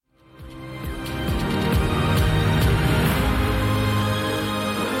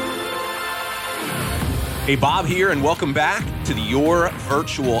Hey, Bob here, and welcome back to the Your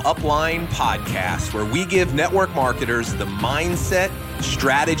Virtual Upline podcast, where we give network marketers the mindset,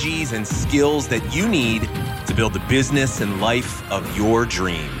 strategies, and skills that you need to build the business and life of your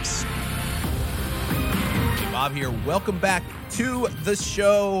dreams. Hey, Bob here. Welcome back to the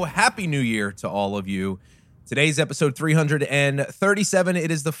show. Happy New Year to all of you. Today's episode 337.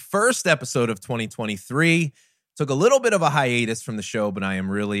 It is the first episode of 2023. Took a little bit of a hiatus from the show, but I am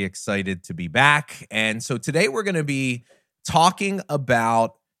really excited to be back. And so today we're going to be talking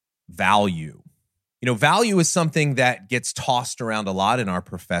about value. You know, value is something that gets tossed around a lot in our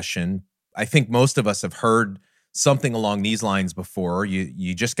profession. I think most of us have heard something along these lines before.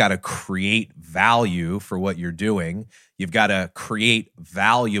 You just got to create value for what you're doing. You've got to create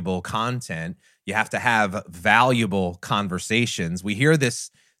valuable content. You have to have valuable conversations. We hear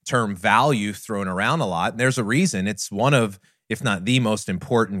this term value thrown around a lot. And there's a reason. It's one of, if not the most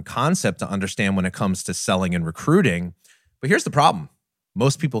important concept to understand when it comes to selling and recruiting. But here's the problem.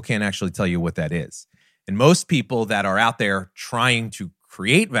 Most people can't actually tell you what that is. And most people that are out there trying to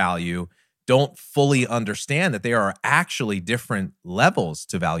create value don't fully understand that there are actually different levels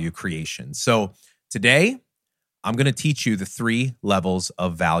to value creation. So today, I'm going to teach you the 3 levels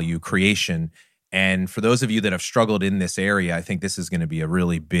of value creation. And for those of you that have struggled in this area, I think this is going to be a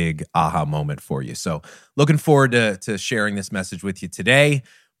really big aha moment for you. So looking forward to sharing this message with you today.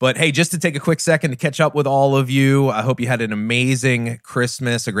 But hey, just to take a quick second to catch up with all of you, I hope you had an amazing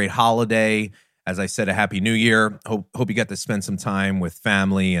Christmas, a great holiday. As I said, a happy new year. Hope you got to spend some time with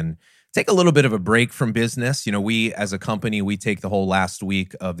family and take a little bit of a break from business. You know, we as a company, we take the whole last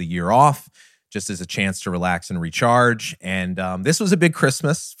week of the year off just as a chance to relax and recharge. And this was a big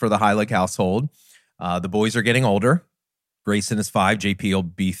Christmas for the Heilig household. The boys are getting older. Grayson is 5. JP will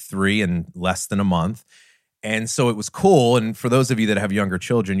be 3 in less than a month. And so it was cool. And for those of you that have younger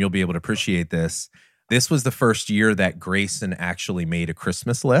children, you'll be able to appreciate this. This was the first year that Grayson actually made a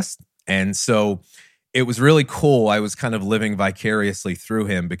Christmas list. And so it was really cool. I was kind of living vicariously through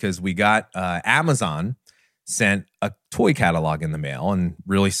him because we got Amazon sent a toy catalog in the mail, and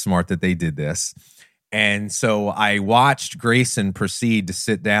really smart that they did this. And so I watched Grayson proceed to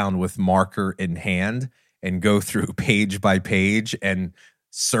sit down with marker in hand and go through page by page and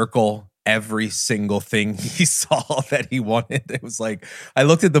circle every single thing he saw that he wanted. It was like, I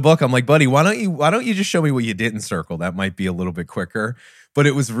looked at the book. I'm like, buddy, why don't you just show me what you didn't circle? That might be a little bit quicker. But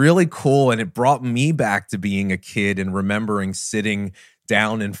it was really cool. And it brought me back to being a kid and remembering sitting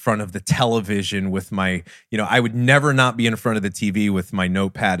down in front of the television with my, I would never not be in front of the TV with my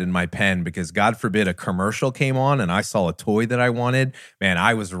notepad and my pen because God forbid a commercial came on and I saw a toy that I wanted. Man,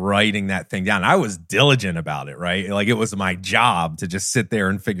 I was writing that thing down. I was diligent about it, right? Like it was my job to just sit there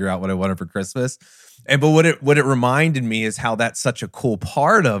and figure out what I wanted for Christmas. But what it reminded me is how that's such a cool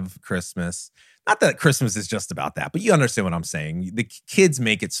part of Christmas. Not that Christmas is just about that, but you understand what I'm saying. The kids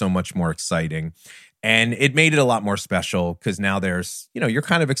make it so much more exciting. And it made it a lot more special because now there's, you're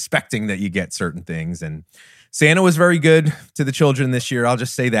kind of expecting that you get certain things. And Santa was very good to the children this year. I'll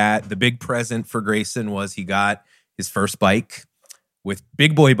just say that. The big present for Grayson was he got his first bike, with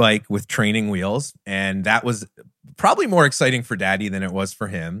big boy bike with training wheels. And that was probably more exciting for Daddy than it was for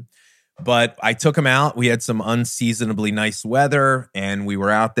him. But I took him out. We had some unseasonably nice weather and we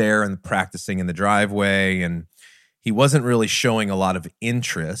were out there and practicing in the driveway, and he wasn't really showing a lot of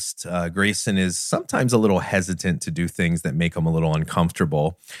interest. Grayson is sometimes a little hesitant to do things that make him a little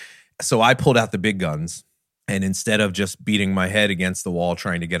uncomfortable. So I pulled out the big guns, and instead of just beating my head against the wall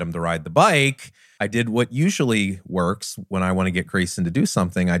trying to get him to ride the bike, I did what usually works when I want to get Grayson to do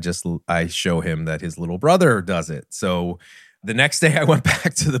something. I show him that his little brother does it. So the next day I went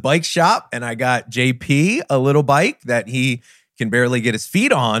back to the bike shop and I got JP a little bike that he can barely get his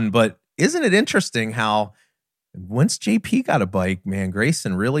feet on. But isn't it interesting how once JP got a bike, man,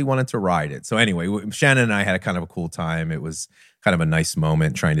 Grayson really wanted to ride it. So anyway, Shannon and I had a kind of a cool time. It was kind of a nice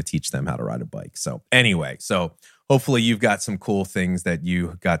moment trying to teach them how to ride a bike. So anyway, hopefully you've got some cool things that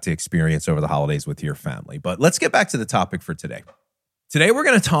you got to experience over the holidays with your family. But let's get back to the topic for today. Today, we're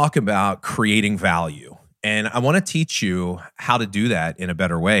going to talk about creating value. And I want to teach you how to do that in a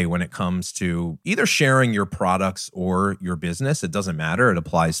better way when it comes to either sharing your products or your business. It doesn't matter. It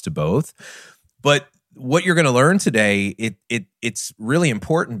applies to both. But what you're going to learn today, it's really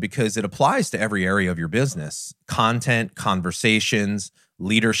important because it applies to every area of your business: content, conversations,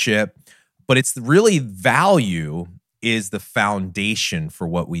 leadership. But it's really value is the foundation for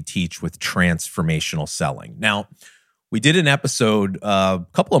what we teach with transformational selling. Now, we did an episode a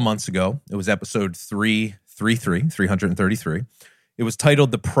couple of months ago. It was episode 333. It was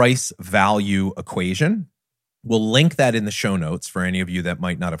titled The Price Value Equation. We'll link that in the show notes for any of you that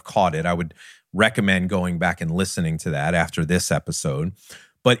might not have caught it. I would recommend going back and listening to that after this episode.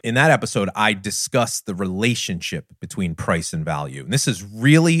 But in that episode, I discussed the relationship between price and value. And this is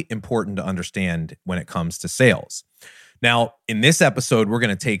really important to understand when it comes to sales. Now, in this episode, we're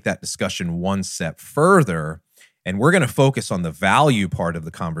going to take that discussion one step further, and we're going to focus on the value part of the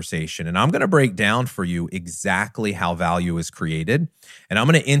conversation. And I'm going to break down for you exactly how value is created. And I'm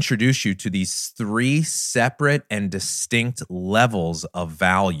going to introduce you to these 3 separate and distinct levels of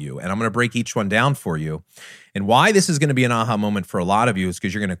value. And I'm going to break each one down for you. And why this is going to be an aha moment for a lot of you is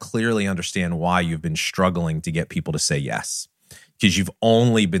because you're going to clearly understand why you've been struggling to get people to say yes. Because you've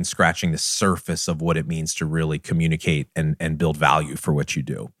only been scratching the surface of what it means to really communicate and build value for what you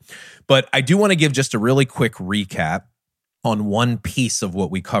do. But I do want to give just a really quick recap on one piece of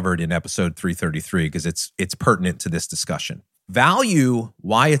what we covered in episode 333, because it's pertinent to this discussion. Value,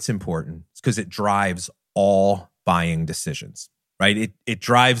 why it's important, is because it drives all buying decisions, right? It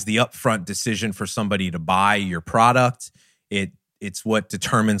drives the upfront decision for somebody to buy your product. It's what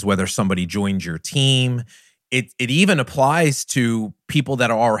determines whether somebody joins your team. It even applies to people that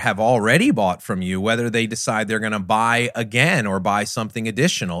have already bought from you, whether they decide they're going to buy again or buy something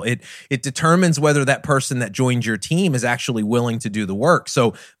additional. It determines whether that person that joined your team is actually willing to do the work.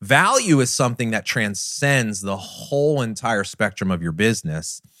 So value is something that transcends the whole entire spectrum of your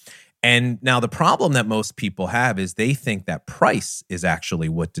business. And now the problem that most people have is they think that price is actually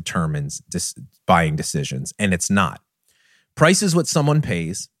what determines buying decisions, and it's not. Price is what someone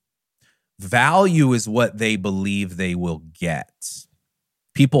pays. Value is what they believe they will get.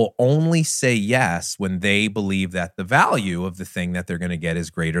 People only say yes when they believe that the value of the thing that they're going to get is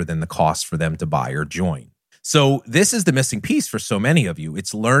greater than the cost for them to buy or join. So this is the missing piece for so many of you.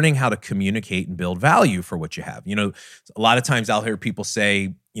 It's learning how to communicate and build value for what you have. You know, a lot of times I'll hear people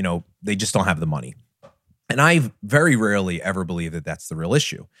say, you know, they just don't have the money. And I very rarely ever believe that that's the real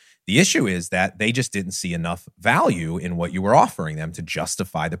issue. The issue is that they just didn't see enough value in what you were offering them to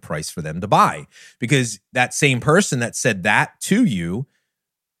justify the price for them to buy. Because that same person that said that to you,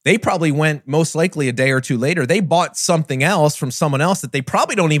 they probably went most likely a day or two later, they bought something else from someone else that they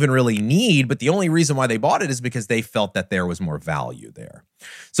probably don't even really need, but the only reason why they bought it is because they felt that there was more value there.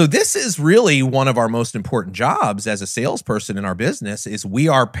 So this is really one of our most important jobs as a salesperson in our business is we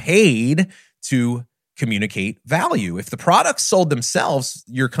are paid to communicate value. If the products sold themselves,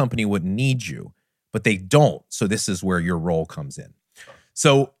 your company wouldn't need you, but they don't. So this is where your role comes in.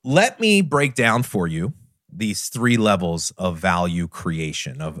 So let me break down for you these 3 levels of value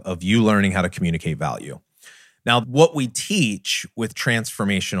creation, of you learning how to communicate value. Now, what we teach with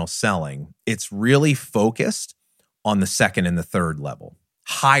transformational selling, it's really focused on the 2nd and the 3rd level,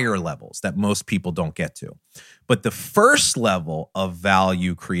 higher levels that most people don't get to. But the first level of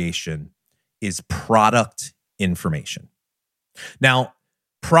value creation is product information. Now,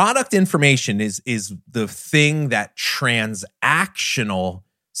 product information is the thing that transactional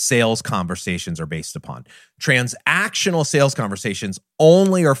sales conversations are based upon. Transactional sales conversations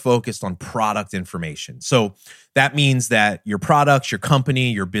only are focused on product information. So that means that your products, your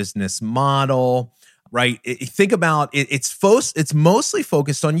company, your business model, right? Think about it. It's mostly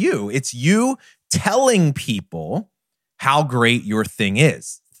focused on you. It's you telling people how great your thing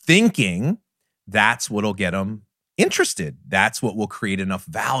is, thinking that's what'll get them interested. That's what will create enough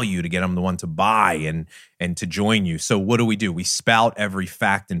value to get them the one to buy and to join you. So what do? We spout every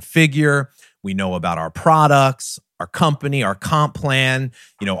fact and figure. We know about our products, our company, our comp plan.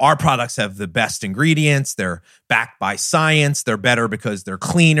 You know, our products have the best ingredients. They're backed by science. They're better because they're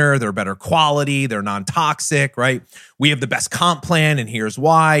cleaner. They're better quality. They're non-toxic, right? We have the best comp plan, and here's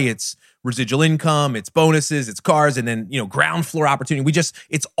why. It's residual income, it's bonuses, it's cars, and then, you know, ground floor opportunity.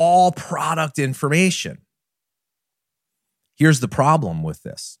 It's all product information. Here's the problem with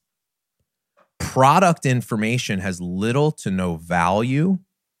this. Product information has little to no value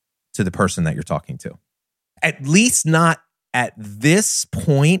to the person that you're talking to. At least not at this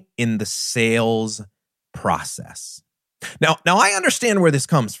point in the sales process. Now I understand where this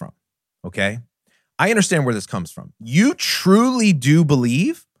comes from, okay? I understand where this comes from. You truly do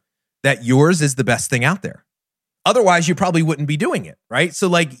believe that yours is the best thing out there. Otherwise, you probably wouldn't be doing it, right? So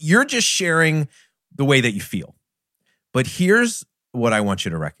like you're just sharing the way that you feel. But here's what I want you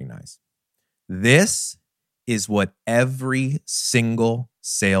to recognize. This is what every single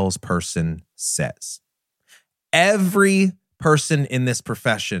salesperson says. Every person in this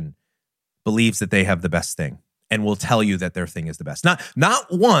profession believes that they have the best thing and will tell you that their thing is the best. Not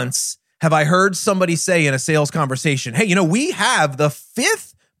once have I heard somebody say in a sales conversation, hey, you know, we have the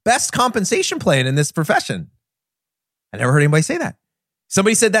 5th best compensation plan in this profession. I never heard anybody say that.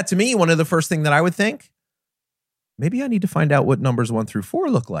 Somebody said that to me, one of the first thing that I would think, maybe I need to find out what numbers 1 through 4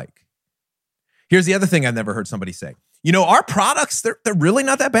 look like. Here's the other thing I've never heard somebody say. Our products, they're really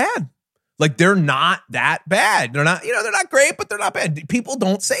not that bad. Like, they're not that bad. They're not great, but they're not bad. People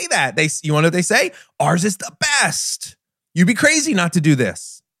don't say that. You want to know what they say? Ours is the best. You'd be crazy not to do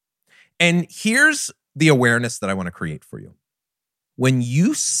this. And here's the awareness that I want to create for you. When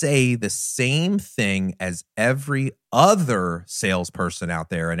you say the same thing as every other salesperson out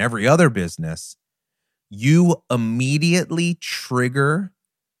there and every other business, you immediately trigger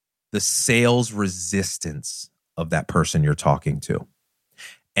the sales resistance of that person you're talking to.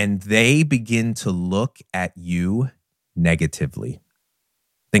 And they begin to look at you negatively.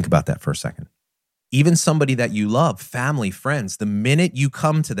 Think about that for a second. Even somebody that you love, family, friends, the minute you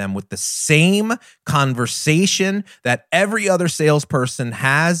come to them with the same conversation that every other salesperson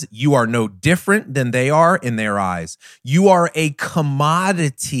has, you are no different than they are in their eyes. You are a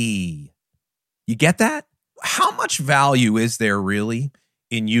commodity. You get that? How much value is there really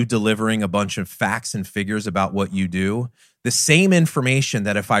in you delivering a bunch of facts and figures about what you do? The same information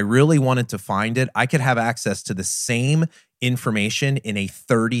that if I really wanted to find it, I could have access to the same information in a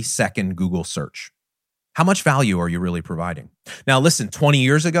 30-second Google search. How much value are you really providing? Now, listen, 20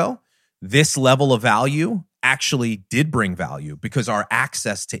 years ago, this level of value actually did bring value because our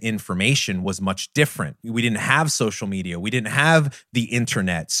access to information was much different. We didn't have social media. We didn't have the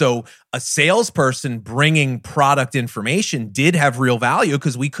internet. So a salesperson bringing product information did have real value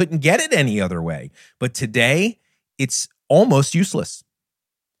because we couldn't get it any other way. But today, it's almost useless.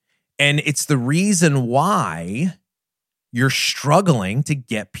 And it's the reason why you're struggling to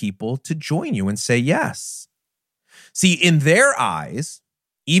get people to join you and say yes. See, in their eyes,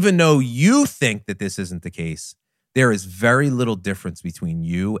 even though you think that this isn't the case, there is very little difference between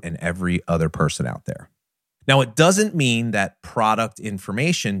you and every other person out there. Now, it doesn't mean that product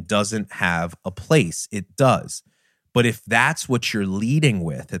information doesn't have a place. It does. But if that's what you're leading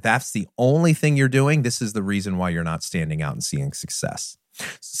with, if that's the only thing you're doing, this is the reason why you're not standing out and seeing success.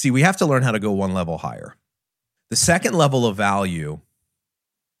 See, we have to learn how to go one level higher. The second level of value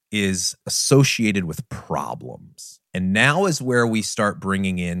is associated with problems. And now is where we start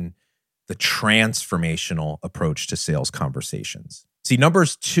bringing in the transformational approach to sales conversations. See,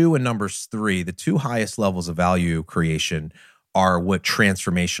 numbers 2 and numbers 3, the two highest levels of value creation, are what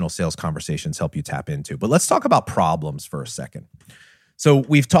transformational sales conversations help you tap into. But let's talk about problems for a second. So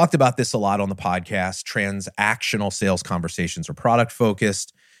we've talked about this a lot on the podcast. Transactional sales conversations are product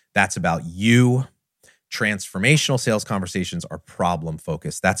focused. That's about you. Transformational sales conversations are problem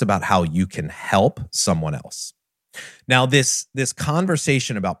focused. That's about how you can help someone else. Now, this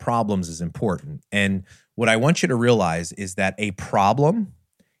conversation about problems is important. And what I want you to realize is that a problem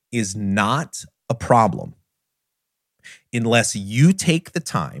is not a problem unless you take the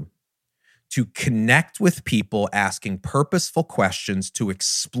time to connect with people asking purposeful questions to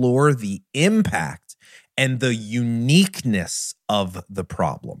explore the impact and the uniqueness of the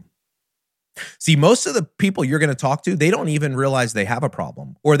problem. See, most of the people you're going to talk to, they don't even realize they have a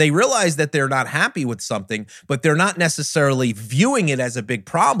problem, or they realize that they're not happy with something, but they're not necessarily viewing it as a big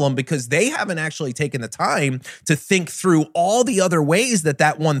problem because they haven't actually taken the time to think through all the other ways that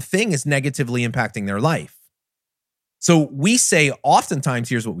that one thing is negatively impacting their life. So we say, oftentimes,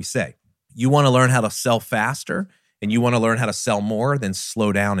 here's what we say. You want to learn how to sell faster and you want to learn how to sell more, then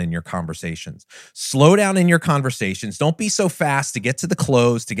slow down in your conversations. Slow down in your conversations. Don't be so fast to get to the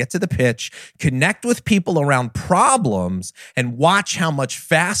close, to get to the pitch. Connect with people around problems and watch how much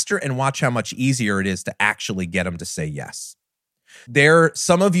faster and watch how much easier it is to actually get them to say yes.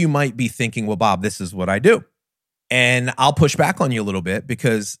 Some of you might be thinking, well, Bob, this is what I do. And I'll push back on you a little bit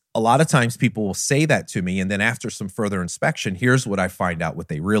because a lot of times people will say that to me. And then after some further inspection, here's what I find out what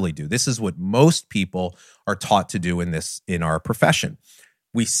they really do. This is what most people are taught to do in our profession.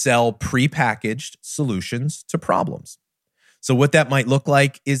 We sell prepackaged solutions to problems. So what that might look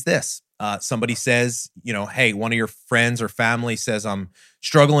like is this. Somebody says, hey, one of your friends or family says, I'm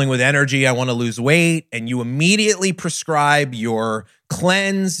struggling with energy. I want to lose weight. And you immediately prescribe your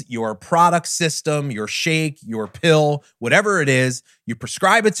cleanse, your product system, your shake, your pill, whatever it is. You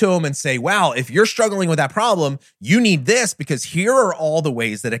prescribe it to them and say, wow, if you're struggling with that problem, you need this because here are all the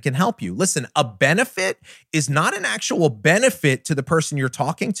ways that it can help you. Listen, a benefit is not an actual benefit to the person you're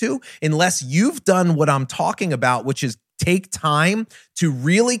talking to unless you've done what I'm talking about, which is take time to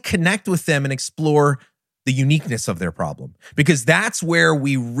really connect with them and explore the uniqueness of their problem, because that's where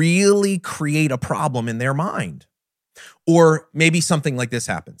we really create a problem in their mind. Or maybe something like this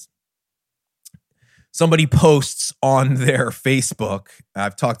happens. Somebody posts on their Facebook.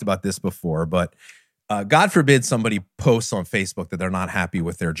 I've talked about this before, but God forbid somebody posts on Facebook that they're not happy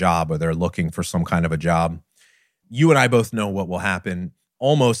with their job or they're looking for some kind of a job. you and I both know what will happen.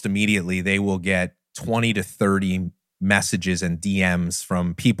 Almost immediately, they will get 20 to 30 messages and DMs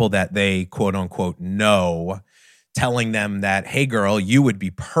from people that they quote unquote know, telling them that, hey girl, you would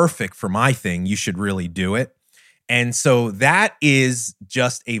be perfect for my thing. You should really do it. And so that is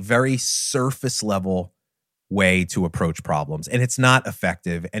just a very surface level way to approach problems. And it's not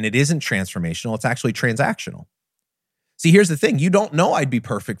effective, and it isn't transformational. It's actually transactional. See, here's the thing. You don't know I'd be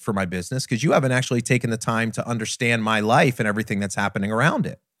perfect for my business because you haven't actually taken the time to understand my life and everything that's happening around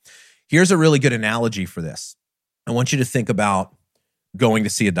it. Here's a really good analogy for this. I want you to think about going to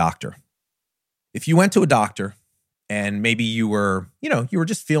see a doctor. If you went to a doctor and maybe you were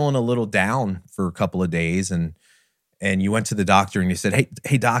just feeling a little down for a couple of days, and you went to the doctor and you said,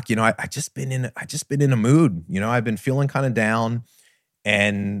 hey doc, I just been in a mood. I've been feeling kind of down.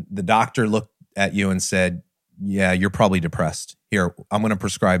 And the doctor looked at you and said, yeah, you're probably depressed. Here, I'm going to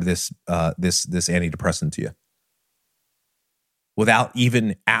prescribe this antidepressant to you. Without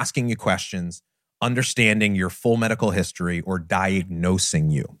even asking you questions, understanding your full medical history, or diagnosing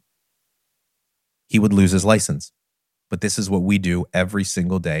you, he would lose his license. But this is what we do every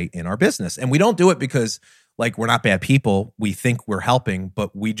single day in our business. And we don't do it because we're not bad people. We think we're helping,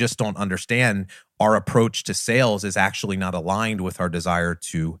 but we just don't understand our approach to sales is actually not aligned with our desire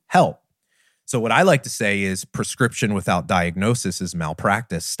to help. So what I like to say is prescription without diagnosis is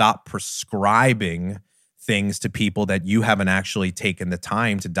malpractice. Stop prescribing things to people that you haven't actually taken the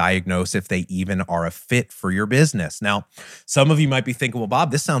time to diagnose if they even are a fit for your business. Now, some of you might be thinking, well,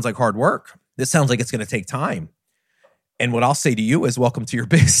 Bob, this sounds like hard work. This sounds like it's going to take time. And what I'll say to you is welcome to your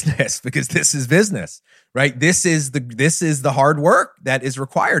business, because this is business, right? This is the hard work that is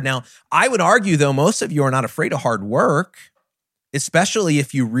required. Now, I would argue, though, most of you are not afraid of hard work, especially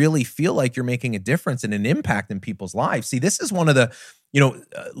if you really feel like you're making a difference and an impact in people's lives. See, this is one of the,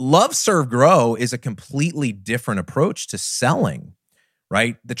 Love, Serve, Grow is a completely different approach to selling,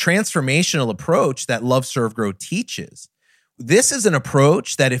 right? The transformational approach that Love, Serve, Grow teaches. This is an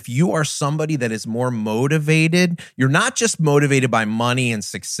approach that if you are somebody that is more motivated, you're not just motivated by money and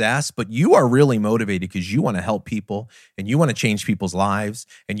success, but you are really motivated because you want to help people and you want to change people's lives,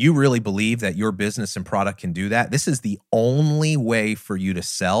 and you really believe that your business and product can do that. This is the only way for you to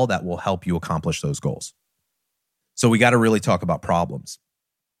sell that will help you accomplish those goals. So we got to really talk about problems.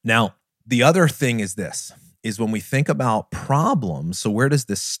 Now, the other thing is this. Is when we think about problems, so where does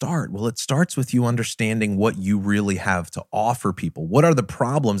this start? Well, it starts with you understanding what you really have to offer people. What are the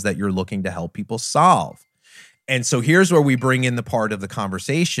problems that you're looking to help people solve? And so here's where we bring in the part of the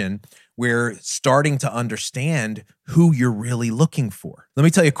conversation where starting to understand who you're really looking for. Let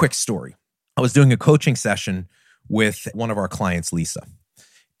me tell you a quick story. I was doing a coaching session with one of our clients, Lisa.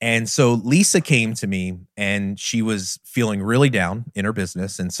 And so Lisa came to me and she was feeling really down in her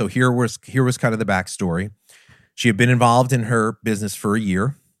business. And so here was kind of the backstory. She had been involved in her business for a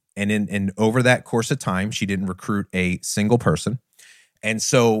year. And over that course of time, she didn't recruit a single person. And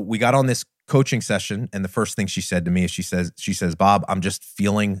so we got on this coaching session. And the first thing she said to me is she says, Bob, I'm just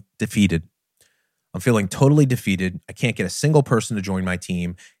feeling defeated. I'm feeling totally defeated. I can't get a single person to join my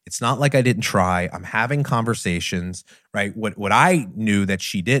team. It's not like I didn't try. I'm having conversations, right? What I knew that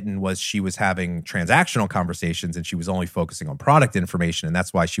she didn't was she was having transactional conversations and she was only focusing on product information. And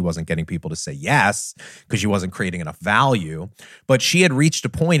that's why she wasn't getting people to say yes, because she wasn't creating enough value. But she had reached a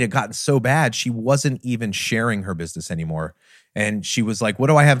point, it had gotten so bad, she wasn't even sharing her business anymore. And she was like, what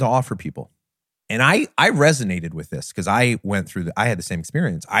do I have to offer people? And I resonated with this because I had the same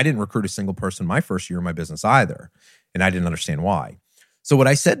experience. I didn't recruit a single person my first year in my business either. And I didn't understand why. So what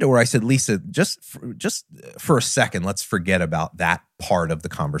I said to her, I said, Lisa, just for a second, let's forget about that part of the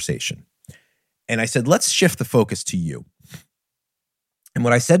conversation. And I said, let's shift the focus to you. And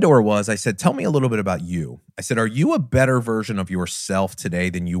what I said to her was, I said, tell me a little bit about you. I said, are you a better version of yourself today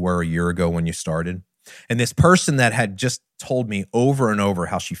than you were a year ago when you started? And this person that had just told me over and over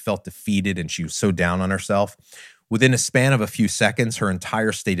how she felt defeated and she was so down on herself, within a span of a few seconds, her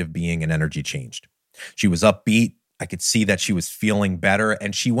entire state of being and energy changed. She was upbeat. I could see that she was feeling better.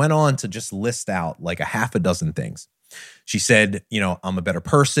 And she went on to just list out like a half a dozen things. She said, I'm a better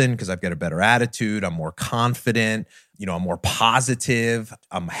person because I've got a better attitude. I'm more confident. I'm more positive.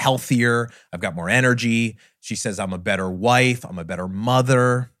 I'm healthier. I've got more energy. She says, I'm a better wife. I'm a better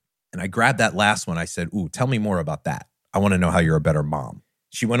mother. And I grabbed that last one. I said, ooh, tell me more about that. I want to know how you're a better mom.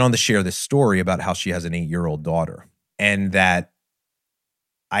 She went on to share this story about how she has an 8-year-old daughter. And that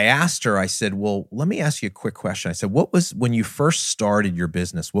I asked her, I said, well, let me ask you a quick question. I said, when you first started your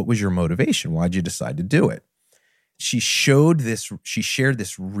business, what was your motivation? Why'd you decide to do it? She shared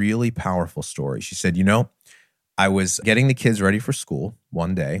this really powerful story. She said, I was getting the kids ready for school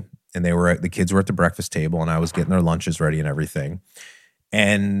one day and the kids were at the breakfast table, and I was getting their lunches ready and everything.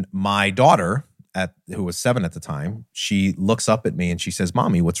 And my daughter, who was 7 at the time, she looks up at me and she says,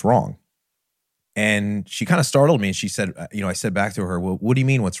 "Mommy, what's wrong?" And she kind of startled me. And she said, I said back to her, "Well, what do you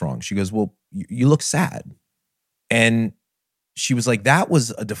mean what's wrong?" She goes, "Well, you look sad." And she was like, that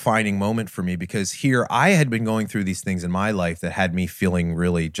was a defining moment for me, because here I had been going through these things in my life that had me feeling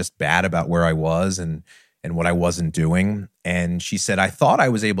really just bad about where I was and what I wasn't doing. And she said, I thought I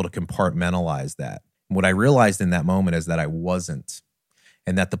was able to compartmentalize that. What I realized in that moment is that I wasn't.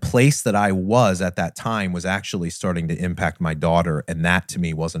 And that the place that I was at that time was actually starting to impact my daughter. And that to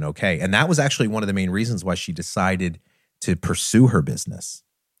me wasn't okay. And that was actually one of the main reasons why she decided to pursue her business.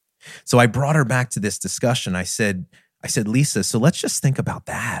 So I brought her back to this discussion. I said, "Lisa, so let's just think about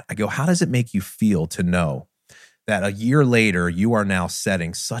that." I go, "How does it make you feel to know that a year later, you are now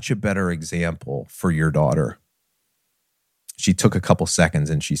setting such a better example for your daughter?" She took a couple seconds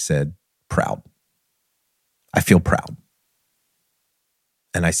and she said, "Proud. I feel proud."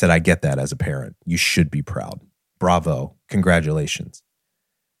 And I said, "I get that as a parent. You should be proud. Bravo. Congratulations."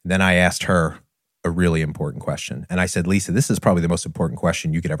 Then I asked her a really important question. And I said, "Lisa, this is probably the most important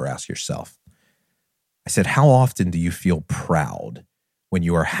question you could ever ask yourself." I said, "How often do you feel proud when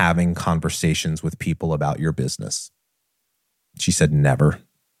you are having conversations with people about your business?" She said, "Never."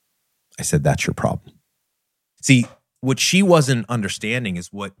 I said, "That's your problem." See, what she wasn't understanding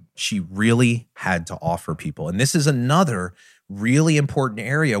is what she really had to offer people. And this is another really important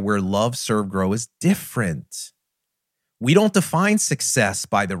area where Love, Serve, Grow is different. We don't define success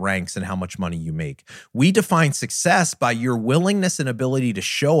by the ranks and how much money you make. We define success by your willingness and ability to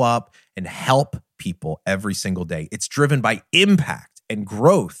show up and help people every single day. It's driven by impact and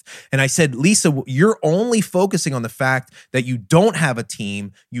growth. And I said, "Lisa, you're only focusing on the fact that you don't have a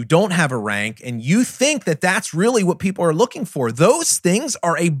team, you don't have a rank, and you think that that's really what people are looking for. Those things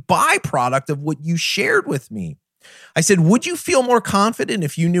are a byproduct of what you shared with me." I said, "Would you feel more confident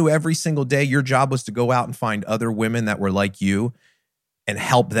if you knew every single day your job was to go out and find other women that were like you and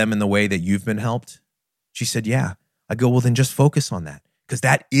help them in the way that you've been helped?" She said, "Yeah." I go, "Well, then just focus on that, because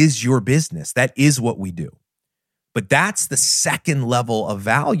that is your business. That is what we do." But that's the second level of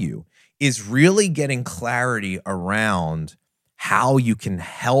value, is really getting clarity around how you can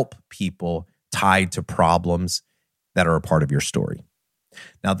help people tied to problems that are a part of your story.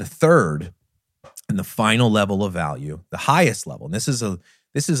 Now, the third and the final level of value, the highest level, and this is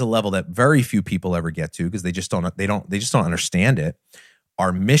a level that very few people ever get to, because they just don't understand it,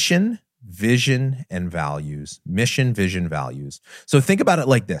 are mission, vision, and values. Mission, vision, values. So think about it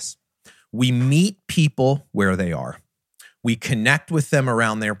like this. We meet people where they are. We connect with them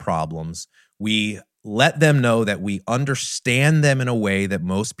around their problems. We let them know that we understand them in a way that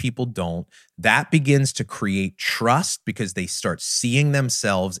most people don't. That begins to create trust, because they start seeing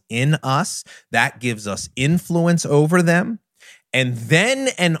themselves in us. That gives us influence over them. And then,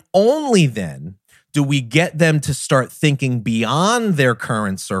 and only then, do we get them to start thinking beyond their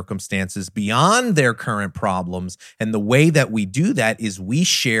current circumstances, beyond their current problems. And the way that we do that is we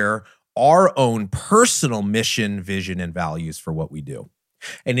share our own personal mission, vision, and values for what we do.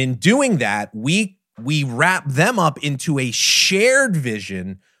 And in doing that, we wrap them up into a shared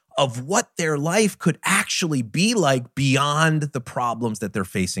vision of what their life could actually be like beyond the problems that they're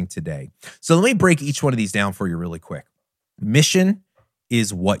facing today. So let me break each one of these down for you really quick. Mission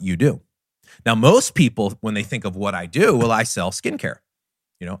is what you do. Now, most people, when they think of what I do, well, I sell skincare.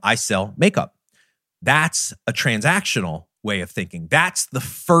 I sell makeup. That's a transactional way of thinking. That's the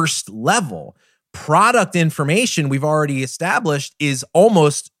first level. Product information, we've already established, is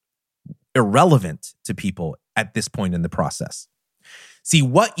almost irrelevant to people at this point in the process. See,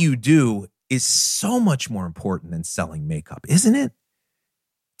 what you do is so much more important than selling makeup, isn't it?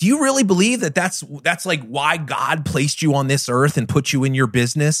 Do you really believe that that's like why God placed you on this earth and put you in your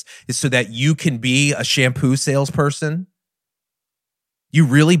business, is so that you can be a shampoo salesperson? You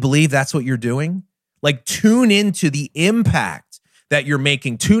really believe that's what you're doing? Like, tune into the impact that you're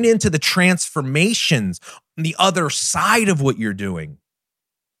making. Tune into the transformations on the other side of what you're doing.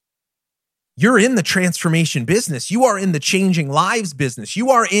 You're in the transformation business. You are in the changing lives business.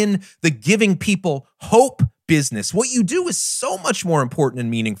 You are in the giving people hope business. What you do is so much more important and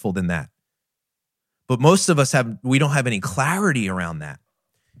meaningful than that. But most of us we don't have any clarity around that.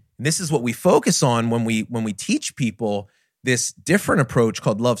 And this is what we focus on when we teach people this different approach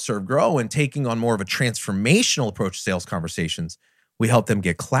called Love, Serve, Grow, and taking on more of a transformational approach to sales conversations. We help them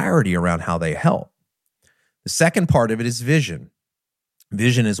get clarity around how they help. The second part of it is vision.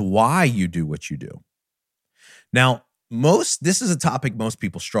 Vision is why you do what you do. Now, this is a topic most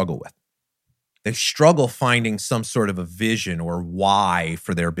people struggle with. They struggle finding some sort of a vision or why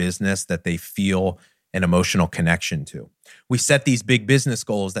for their business that they feel an emotional connection to. We set these big business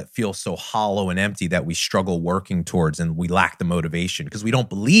goals that feel so hollow and empty that we struggle working towards, and we lack the motivation because we don't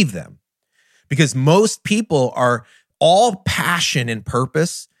believe them. Because most people are all passion and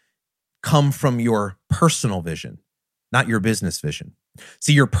purpose come from your personal vision, not your business vision.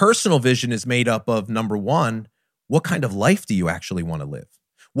 See, your personal vision is made up of, number one, what kind of life do you actually want to live?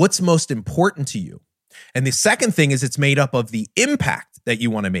 What's most important to you? And the second thing is it's made up of the impact that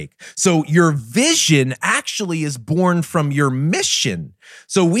you want to make. So your vision actually is born from your mission.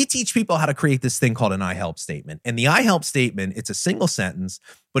 So we teach people how to create this thing called an I help statement. And the I help statement, it's a single sentence,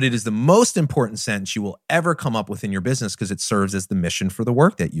 but it is the most important sentence you will ever come up with in your business because it serves as the mission for the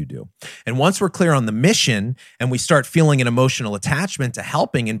work that you do. And once we're clear on the mission and we start feeling an emotional attachment to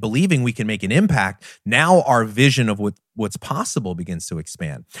helping and believing we can make an impact, now our vision of what's possible begins to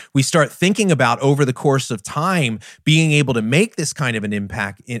expand. We start thinking about, over the course of time, being able to make this kind of an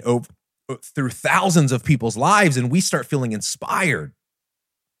impact through thousands of people's lives, and we start feeling inspired.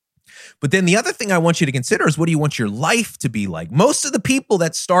 But then the other thing I want you to consider is, what do you want your life to be like? Most of the people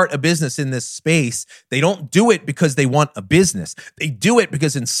that start a business in this space, they don't do it because they want a business. They do it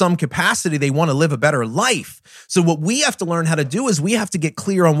because in some capacity, they want to live a better life. So what we have to learn how to do is we have to get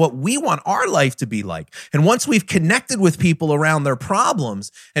clear on what we want our life to be like. And once we've connected with people around their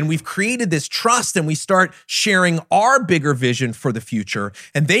problems and we've created this trust and we start sharing our bigger vision for the future,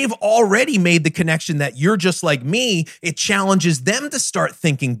 and they've already made the connection that you're just like me, it challenges them to start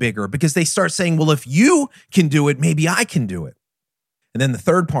thinking bigger, because they start saying, well, if you can do it, maybe I can do it. And then the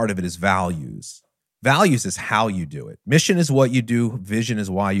third part of it is values. Values is how you do it. Mission is what you do. Vision is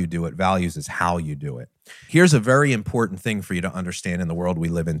why you do it. Values is how you do it. Here's a very important thing for you to understand in the world we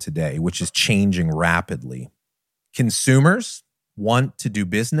live in today, which is changing rapidly. Consumers want to do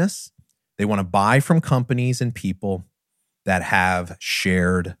business. They want to buy from companies and people that have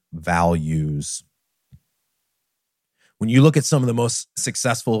shared values. When you look at some of the most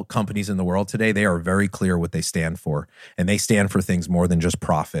successful companies in the world today, they are very clear what they stand for. And they stand for things more than just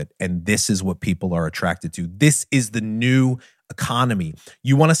profit. And this is what people are attracted to. This is the new economy.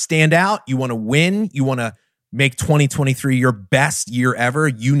 You want to stand out. You want to win. You want to make 2023 your best year ever.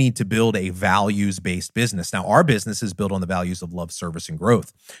 You need to build a values-based business. Now, our business is built on the values of love, service, and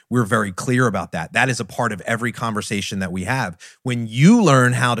growth. We're very clear about that. That is a part of every conversation that we have. When you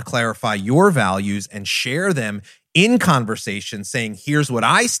learn how to clarify your values and share them in conversation, saying, here's what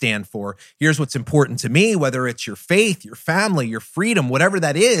I stand for, here's what's important to me, whether it's your faith, your family, your freedom, whatever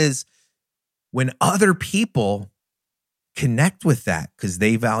that is, when other people connect with that because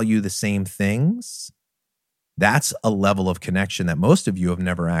they value the same things, that's a level of connection that most of you have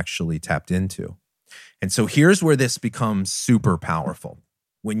never actually tapped into. And so here's where this becomes super powerful.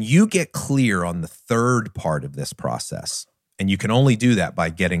 When you get clear on the third part of this process, and you can only do that by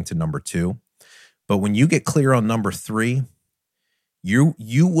getting to number 2, but when you get clear on number 3, you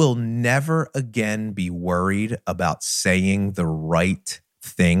will never again be worried about saying the right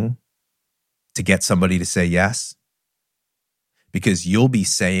thing to get somebody to say yes, because you'll be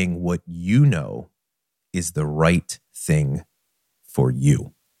saying what you know is the right thing for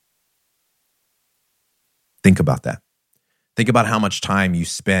you. Think about that. Think about how much time you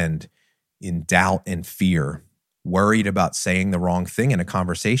spend in doubt and fear, worried about saying the wrong thing in a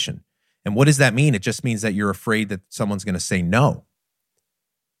conversation. And what does that mean? It just means that you're afraid that someone's going to say no.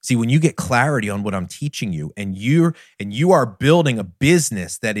 See, when you get clarity on what I'm teaching you, and you are building a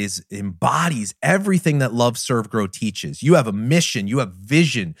business that embodies everything that Love, Serve, Grow teaches. You have a mission, you have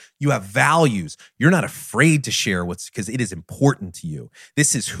vision, you have values. You're not afraid to share because it is important to you.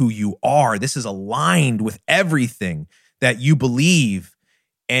 This is who you are. This is aligned with everything that you believe,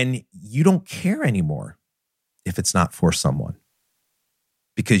 and you don't care anymore if it's not for someone,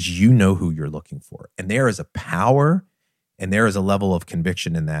 because you know who you're looking for. And there is a power and there is a level of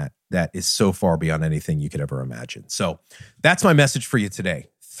conviction in that is so far beyond anything you could ever imagine. So that's my message for you today.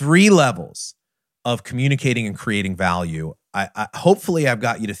 3 levels of communicating and creating value. Hopefully I've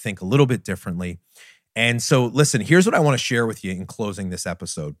got you to think a little bit differently. And so listen, here's what I want to share with you in closing this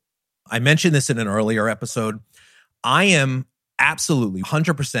episode. I mentioned this in an earlier episode. I am absolutely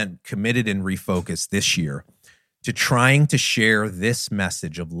 100% committed and refocused this year to trying to share this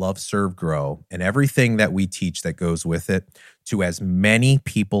message of Love, Serve, Grow and everything that we teach that goes with it to as many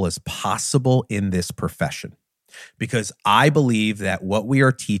people as possible in this profession. Because I believe that what we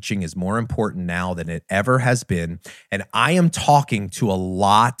are teaching is more important now than it ever has been. And I am talking to a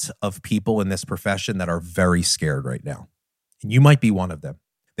lot of people in this profession that are very scared right now. And you might be one of them.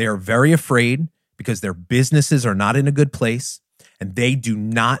 They are very afraid because their businesses are not in a good place. and they do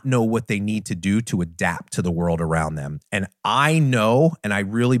not know what they need to do to adapt to the world around them. And I know, and I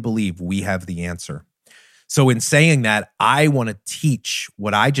really believe we have the answer. So in saying that, I want to teach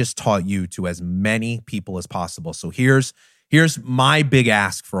what I just taught you to as many people as possible. So here's my big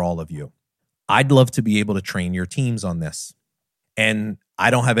ask for all of you. I'd love to be able to train your teams on this. And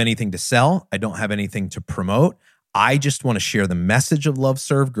I don't have anything to sell. I don't have anything to promote. I just want to share the message of Love,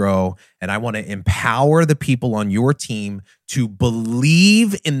 Serve, Grow, and I want to empower the people on your team to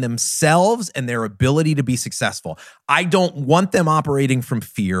believe in themselves and their ability to be successful. I don't want them operating from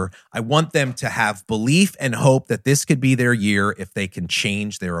fear. I want them to have belief and hope that this could be their year if they can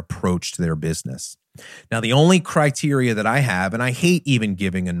change their approach to their business. Now, the only criteria that I have, and I hate even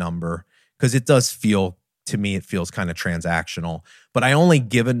giving a number because it does feel, to me, it feels kind of transactional, but I only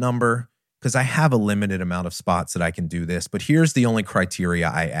give a number because I have a limited amount of spots that I can do this. But here's the only criteria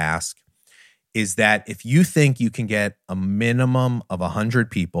I ask is that if you think you can get a minimum of 100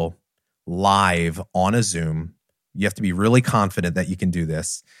 people live on a Zoom, you have to be really confident that you can do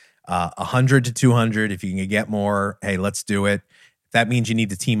this. 100 to 200, if you can get more, hey, let's do it. If that means you need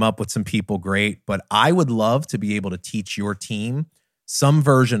to team up with some people, great. But I would love to be able to teach your team some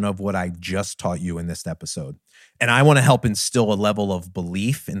version of what I just taught you in this episode. And I want to help instill a level of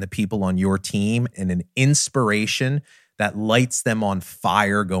belief in the people on your team and an inspiration that lights them on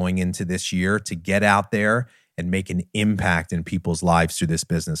fire going into this year to get out there and make an impact in people's lives through this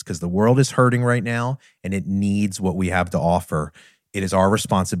business. Because the world is hurting right now and it needs what we have to offer. It is our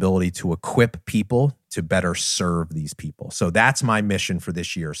responsibility to equip people to better serve these people. So that's my mission for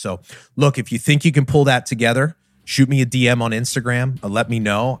this year. So look, if you think you can pull that together, shoot me a DM on Instagram. Let me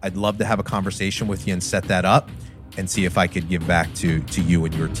know. I'd love to have a conversation with you and set that up and see if I could give back to you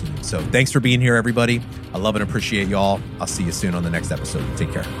and your team. So thanks for being here, everybody. I love and appreciate y'all. I'll see you soon on the next episode.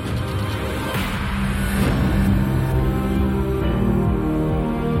 Take care.